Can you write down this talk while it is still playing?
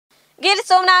ગીર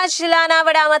સોમનાથ જિલ્લાના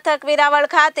વડા મથક વેરાવળ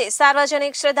ખાતે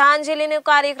સાર્વજનિક શ્રદ્ધાંજલિનો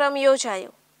કાર્યક્રમ યોજાયો।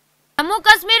 જમ્મુ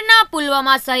કાશ્મીરના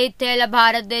પુલવામા શહીદ થયેલા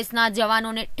ભારત દેશના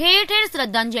જવાનોને ઠેર ઠેર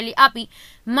શ્રદ્ધાંજલિ આપી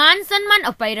માન સન્માન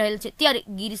અપાઈ રહેલ છે। ત્યારે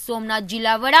ગીર સોમનાથ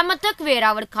જિલ્લા વડા મથક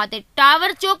વેરાવળ ખાતે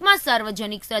ટાવર ચોકમાં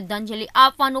સાર્વજનિક શ્રદ્ધાંજલિ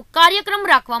આપવાનો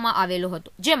કાર્યક્રમ રાખવામાં આવેલો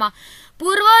હતો, જેમાં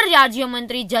પૂર્વ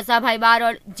રાજ્યમંત્રી જસાભાઈ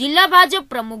બારડ, જિલ્લા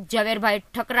ભાજપ પ્રમુખ Zaverbhai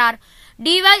Thakrar,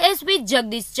 DYSP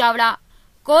Jagdish Chavda,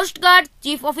 coast guard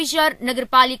chief officer,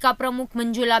 નગરપાલિકા પ્રમુખ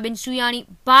મંજુલાબેન સુયાણી,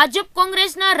 ભાજપ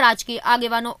કોંગ્રેસના રાજકીય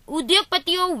આગેવાનો,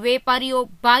 ઉદ્યોગપતિઓ, વેપારીઓ,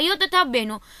 ભાઈઓ તથા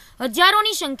બહેનો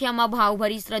હજારોની સંખ્યામાં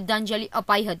ભાવભરી શ્રદ્ધાંજલિ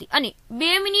અપાઈ હતી અને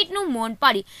 2 મિનિટનું મૌન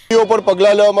પાડી પર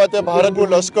પગલાં લેવા માટે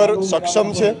ભારતનું લશ્કર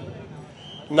સક્ષમ છે।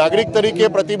 નાગરિક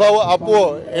તરીકે પ્રતિભાવ આપવો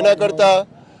એના કરતા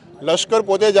લશ્કર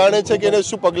પોતે જાણે છે કે એને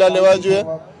શું પગલાં લેવા જોઈએ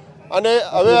અને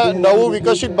હવે નવું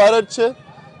વિકસિત ભારત છે।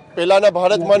 પહેલાના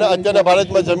ભારતમાં અને અત્યારના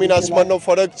ભારતમાં જમીન આસમાનનો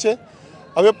ફરક છે।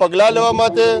 હવે પગલાં લેવા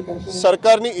માટે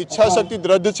સરકારની ઈચ્છાશક્તિ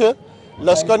દ્રઢ છે,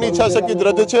 લશ્કરની ઈચ્છાશક્તિ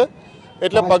દ્રઢ છે,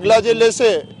 એટલે પગલાં જે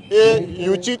લેશે એ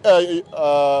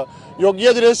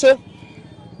યોગ્ય જ રહેશે।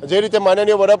 જે રીતે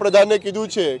માનનીય વડાપ્રધાને કીધું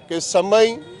છે કે સમય,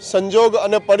 સંજોગ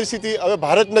અને પરિસ્થિતિ હવે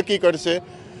ભારત નક્કી કરશે,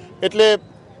 એટલે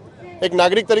એક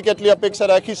નાગરિક તરીકે એટલી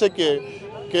અપેક્ષા રાખી શકીએ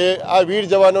કે આ વીર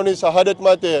જવાનોની શહાદત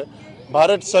માટે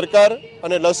ભારત સરકાર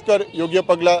અને લશ્કર યોગ્ય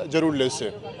પગલાં જરૂર લેશે।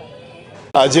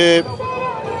 આજે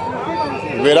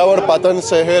વેરાવળ પાટણ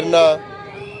શહેરના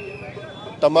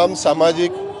તમામ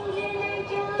સામાજિક,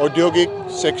 ઔદ્યોગિક,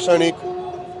 શૈક્ષણિક,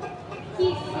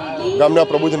 ગામના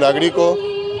પ્રબુદ્ધ નાગરિકો,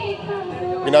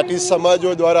 જ્ઞાતિ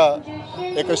સમાજો દ્વારા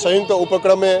એક સંયુક્ત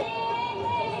ઉપક્રમે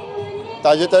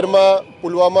તાજેતરમાં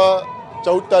પુલવામા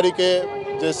 14 તારીખે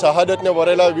જે શહાદતને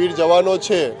વરેલા વીર જવાનો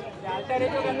છે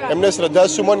એમને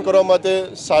શ્રદ્ધાસુમન કરવા માટે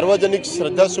સાર્વજનિક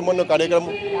શ્રદ્ધાસુમનનો કાર્યક્રમ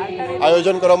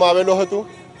આયોજન કરવામાં આવેલો હતું,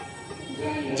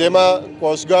 જેમાં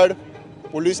કોસ્ટગાર્ડ,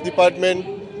 પોલીસ ડિપાર્ટમેન્ટ,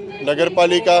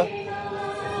 નગરપાલિકા,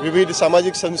 વિવિધ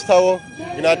સામાજિક સંસ્થાઓ,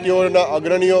 જ્ઞાતિઓના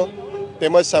અગ્રણીઓ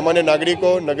તેમજ સામાન્ય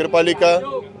નાગરિકો, નગરપાલિકા,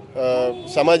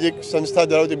 સામાજિક સંસ્થા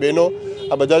ધરાવતી બહેનો,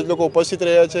 આ બધા જ લોકો ઉપસ્થિત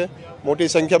રહ્યા છે।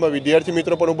 મોટી સંખ્યામાં વિદ્યાર્થી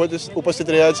મિત્રો પણ ઉપસ્થિત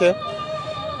રહ્યા છે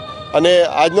અને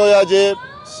આજનો આ જે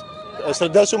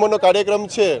શ્રદ્ધાસુમનનો કાર્યક્રમ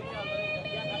છે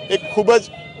એ ખૂબ જ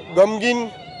ગમગીન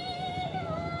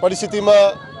પરિસ્થિતિમાં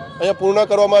અહીંયા પૂર્ણ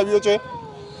કરવામાં આવ્યો છે।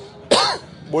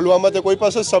 બોલવા માટે કોઈ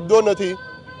પાસે શબ્દો નથી,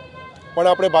 પણ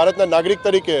આપણે ભારતના નાગરિક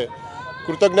તરીકે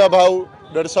કૃતજ્ઞતા ભાવ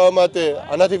દર્શાવવા માટે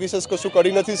આનાથી વિશેષ કશું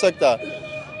કરી નથી શકતા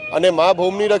અને મા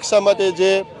ભૂમિની રક્ષા માટે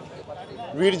જે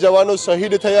વીર જવાનો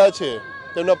શહીદ થયા છે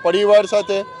તેમના પરિવાર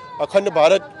સાથે અખંડ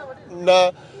ભારતના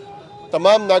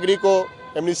તમામ નાગરિકો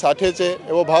એમની સાથે છે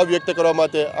એવો ભાવ વ્યક્ત કરવા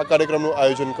માટે આ કાર્યક્રમનું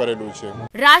આયોજન કરેલું છે।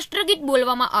 રાષ્ટ્રગીત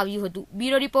બોલવામાં આવ્યું હતું।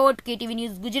 Bureau report, KTV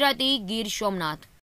news Gujarati, Gir Somnath.